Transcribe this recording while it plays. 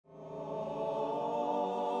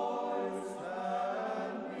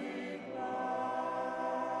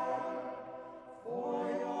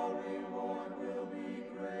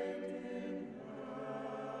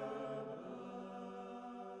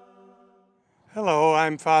Hello,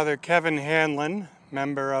 I'm Father Kevin Hanlon,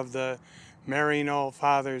 member of the Maryknoll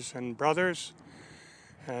Fathers and Brothers,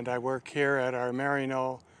 and I work here at our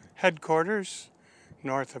Maryknoll headquarters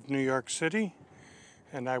north of New York City,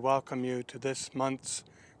 and I welcome you to this month's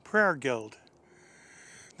Prayer Guild.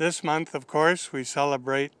 This month, of course, we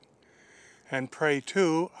celebrate and pray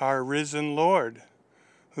to our risen Lord,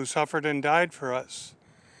 who suffered and died for us.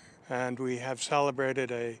 And we have celebrated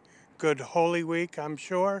a good Holy Week, I'm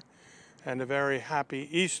sure, and a very happy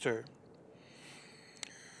Easter.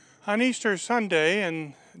 On Easter Sunday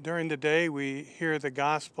and during the day we hear the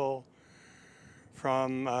Gospel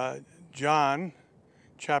from John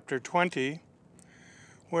chapter 20,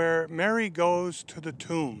 where Mary goes to the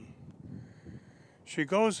tomb. She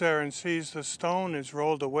goes there and sees the stone is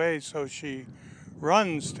rolled away, so she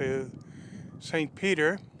runs to St.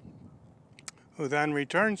 Peter, who then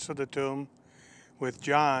returns to the tomb with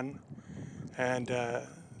John, and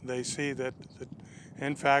they see that,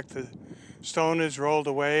 in fact, the stone is rolled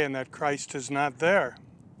away and that Christ is not there.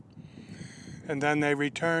 And then they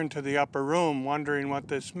return to the upper room, wondering what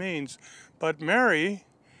this means. But Mary,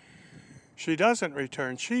 she doesn't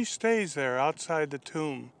return. She stays there outside the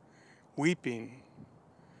tomb, weeping.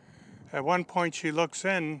 At one point she looks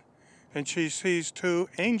in and she sees two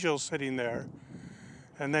angels sitting there.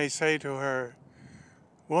 And they say to her,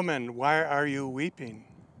 "Woman, why are you weeping?"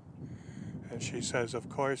 And she says, of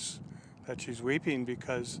course, that she's weeping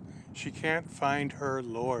because she can't find her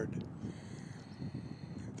Lord.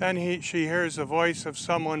 Then she hears the voice of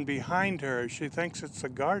someone behind her. She thinks it's the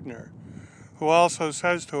gardener, who also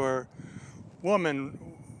says to her,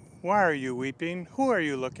 "Woman, why are you weeping? Who are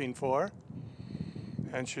you looking for?"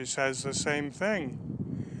 And she says the same thing.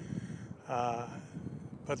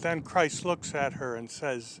 But then Christ looks at her and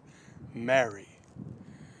says, "Mary."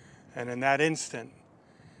 And in that instant,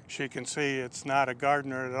 she can see it's not a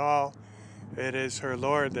gardener at all. It is her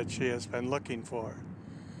Lord that she has been looking for.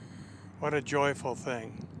 What a joyful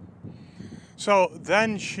thing. So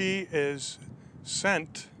then she is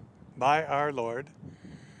sent by our Lord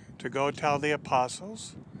to go tell the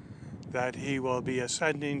apostles that he will be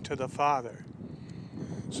ascending to the Father.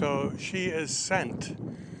 So she is sent.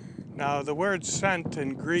 Now the word sent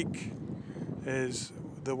in Greek is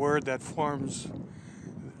the word that forms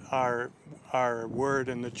our word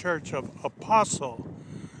in the church of apostle.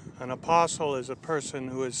 An apostle is a person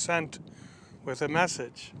who is sent with a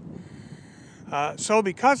message. So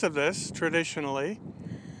because of this, traditionally,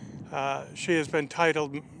 she has been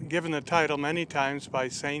given the title many times by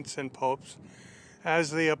saints and popes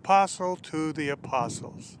as the apostle to the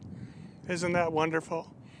apostles. Isn't that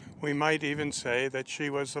wonderful? We might even say that she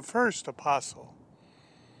was the first apostle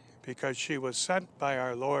because she was sent by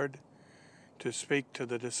our Lord to speak to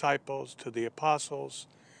the disciples, to the apostles,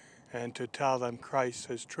 and to tell them Christ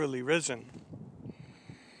has truly risen.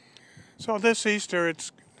 So this Easter,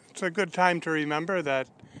 it's a good time to remember that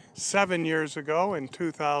 7 years ago in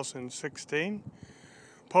 2016,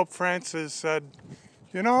 Pope Francis said,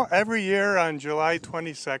 you know, every year on July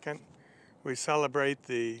 22nd, we celebrate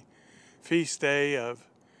the feast day of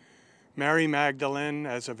Mary Magdalene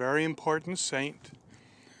as a very important saint,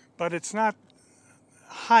 but it's not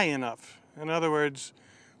high enough. In other words,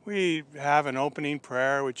 we have an opening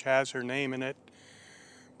prayer which has her name in it,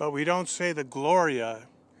 but we don't say the Gloria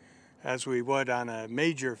as we would on a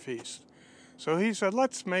major feast. So he said,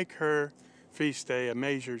 let's make her feast day a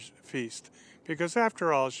major feast, because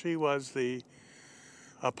after all, she was the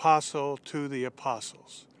apostle to the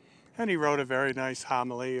apostles. And he wrote a very nice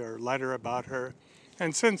homily or letter about her.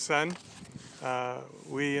 And since then,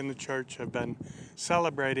 we in the church have been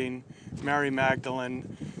celebrating Mary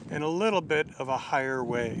Magdalene in a little bit of a higher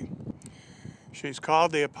way. She's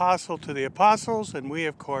called the apostle to the apostles, and we,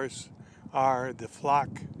 of course, are the flock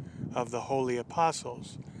of the holy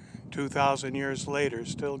apostles, 2,000 years later,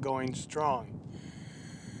 still going strong.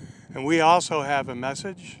 And we also have a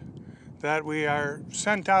message that we are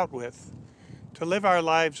sent out with, to live our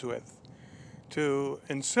lives with, to,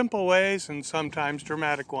 in simple ways and sometimes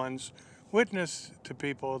dramatic ones, witness to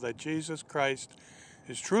people that Jesus Christ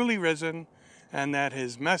is truly risen and that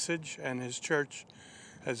his message and his church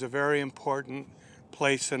has a very important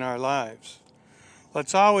place in our lives.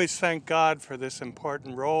 Let's always thank God for this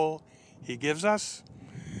important role he gives us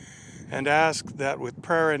and ask that with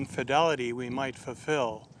prayer and fidelity we might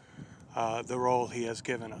fulfill the role he has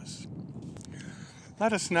given us.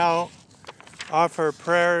 Let us now offer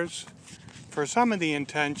prayers for some of the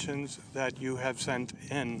intentions that you have sent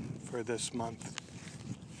in for this month.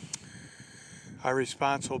 Our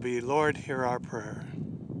response will be, Lord, hear our prayer.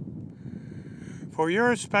 For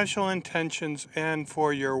your special intentions and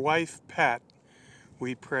for your wife, Pat,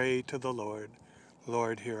 we pray to the Lord.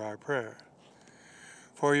 Lord, hear our prayer.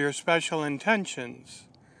 For your special intentions,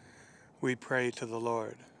 we pray to the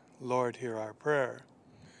Lord. Lord, hear our prayer.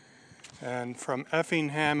 And from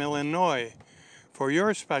Effingham, Illinois, for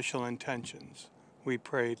your special intentions, we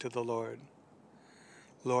pray to the Lord.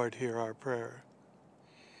 Lord, hear our prayer.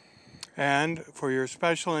 And for your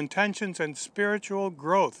special intentions and spiritual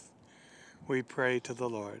growth, we pray to the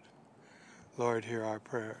Lord. Lord, hear our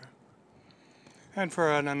prayer. And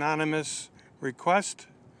for an anonymous request,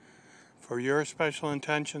 for your special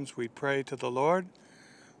intentions, we pray to the Lord.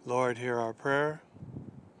 Lord, hear our prayer.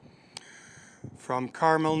 From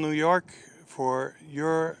Carmel, New York, for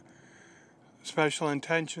your special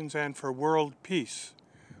intentions and for world peace,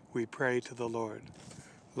 we pray to the Lord.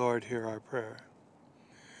 Lord, hear our prayer.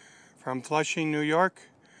 From Flushing, New York,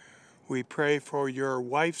 we pray for your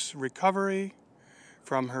wife's recovery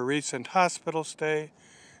from her recent hospital stay,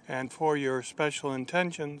 and for your special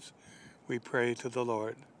intentions, we pray to the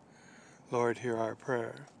Lord. Lord, hear our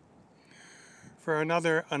prayer. For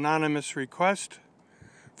another anonymous request,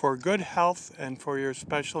 for good health and for your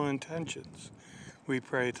special intentions, we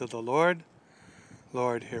pray to the Lord.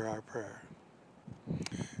 Lord, hear our prayer.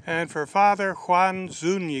 And for Father Juan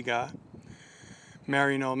Zuniga,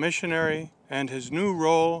 Maryknoll missionary, and his new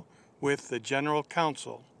role with the General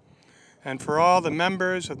Council, and for all the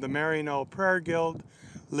members of the Maryknoll Prayer Guild,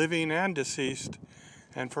 living and deceased,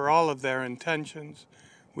 and for all of their intentions,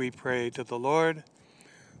 we pray to the Lord.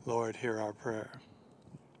 Lord, hear our prayer.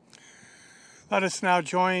 Let us now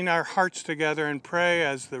join our hearts together and pray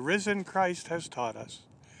as the risen Christ has taught us.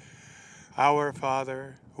 Our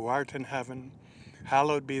Father, who art in heaven,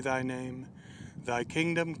 hallowed be thy name. Thy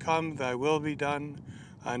kingdom come, thy will be done,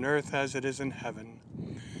 on earth as it is in heaven.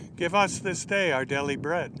 Give us this day our daily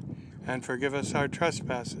bread, and forgive us our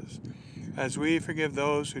trespasses, as we forgive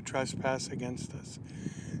those who trespass against us.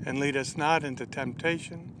 And lead us not into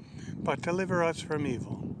temptation, but deliver us from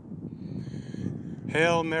evil.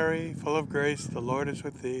 Hail Mary, full of grace, the Lord is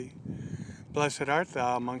with thee. Blessed art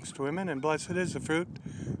thou amongst women, and blessed is the fruit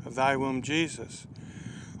of thy womb, Jesus.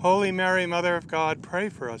 Holy Mary, Mother of God, pray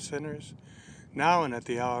for us sinners, now and at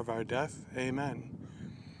the hour of our death. Amen.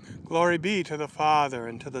 Glory be to the Father,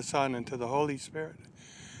 and to the Son, and to the Holy Spirit,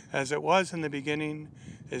 as it was in the beginning,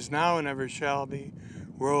 is now, and ever shall be,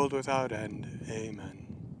 world without end. Amen.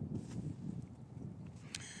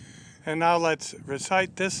 And now let's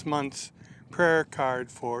recite this month's prayer card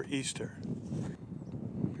for Easter.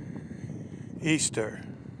 Easter.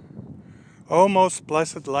 O most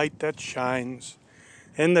blessed light that shines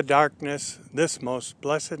in the darkness this most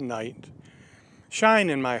blessed night, shine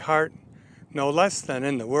in my heart no less than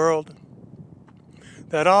in the world,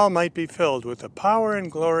 that all might be filled with the power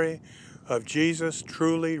and glory of Jesus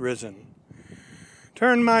truly risen.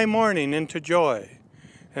 Turn my mourning into joy,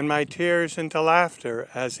 and my tears into laughter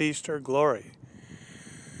as Easter glory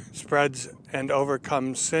spreads and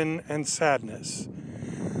overcomes sin and sadness.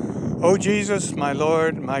 O Jesus, my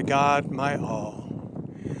Lord, my God, my all,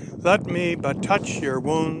 let me but touch your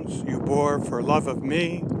wounds you bore for love of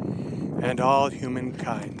me and all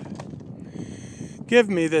humankind. Give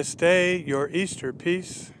me this day your Easter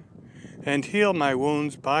peace, and heal my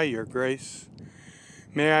wounds by your grace.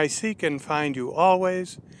 May I seek and find you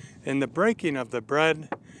always in the breaking of the bread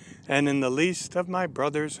and in the least of my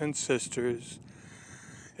brothers and sisters.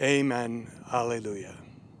 Amen. Alleluia.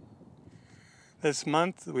 This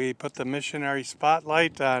month we put the missionary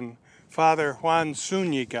spotlight on Father Juan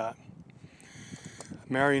Zuniga,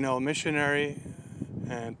 Maryknoll missionary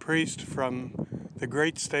and priest from the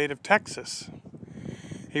great state of Texas.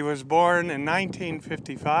 He was born in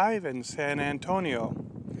 1955 in San Antonio.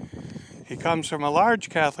 He comes from a large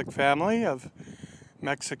Catholic family of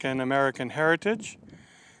Mexican-American heritage,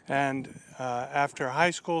 and after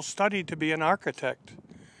high school studied to be an architect.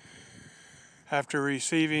 After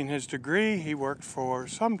receiving his degree, he worked for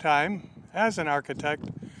some time as an architect,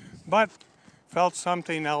 but felt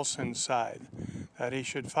something else inside, that he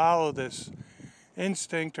should follow this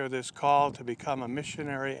instinct or this call to become a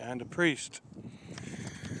missionary and a priest.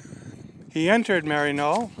 He entered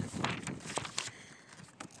Maryknoll,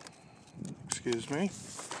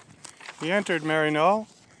 He entered Maryknoll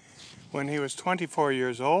when he was 24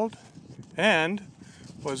 years old and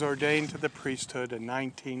was ordained to the priesthood in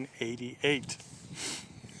 1988.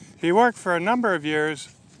 He worked for a number of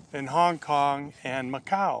years in Hong Kong and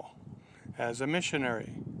Macau as a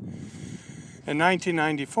missionary. In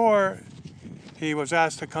 1994, he was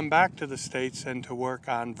asked to come back to the States and to work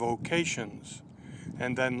on vocations,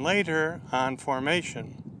 and then later on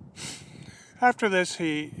formation. After this,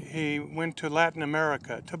 he went to Latin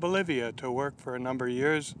America, to Bolivia, to work for a number of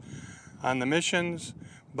years on the missions,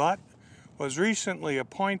 but was recently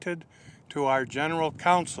appointed to our General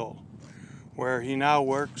Council, where he now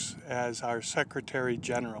works as our Secretary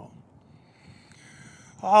General.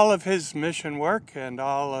 All of his mission work and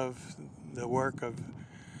all of the work of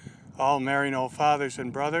all Maryknoll fathers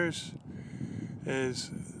and brothers is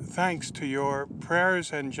thanks to your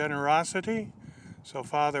prayers and generosity. So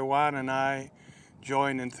Father Juan and I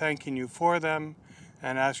join in thanking you for them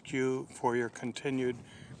and ask you for your continued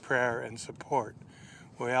prayer and support.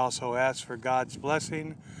 We also ask for God's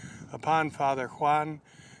blessing upon Father Juan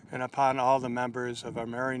and upon all the members of our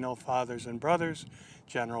Maryknoll Fathers and Brothers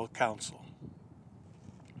General Council.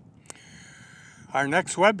 Our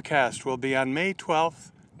next webcast will be on May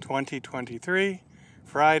 12th, 2023,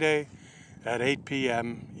 Friday at 8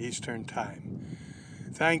 p.m. Eastern Time.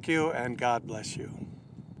 Thank you and God bless you.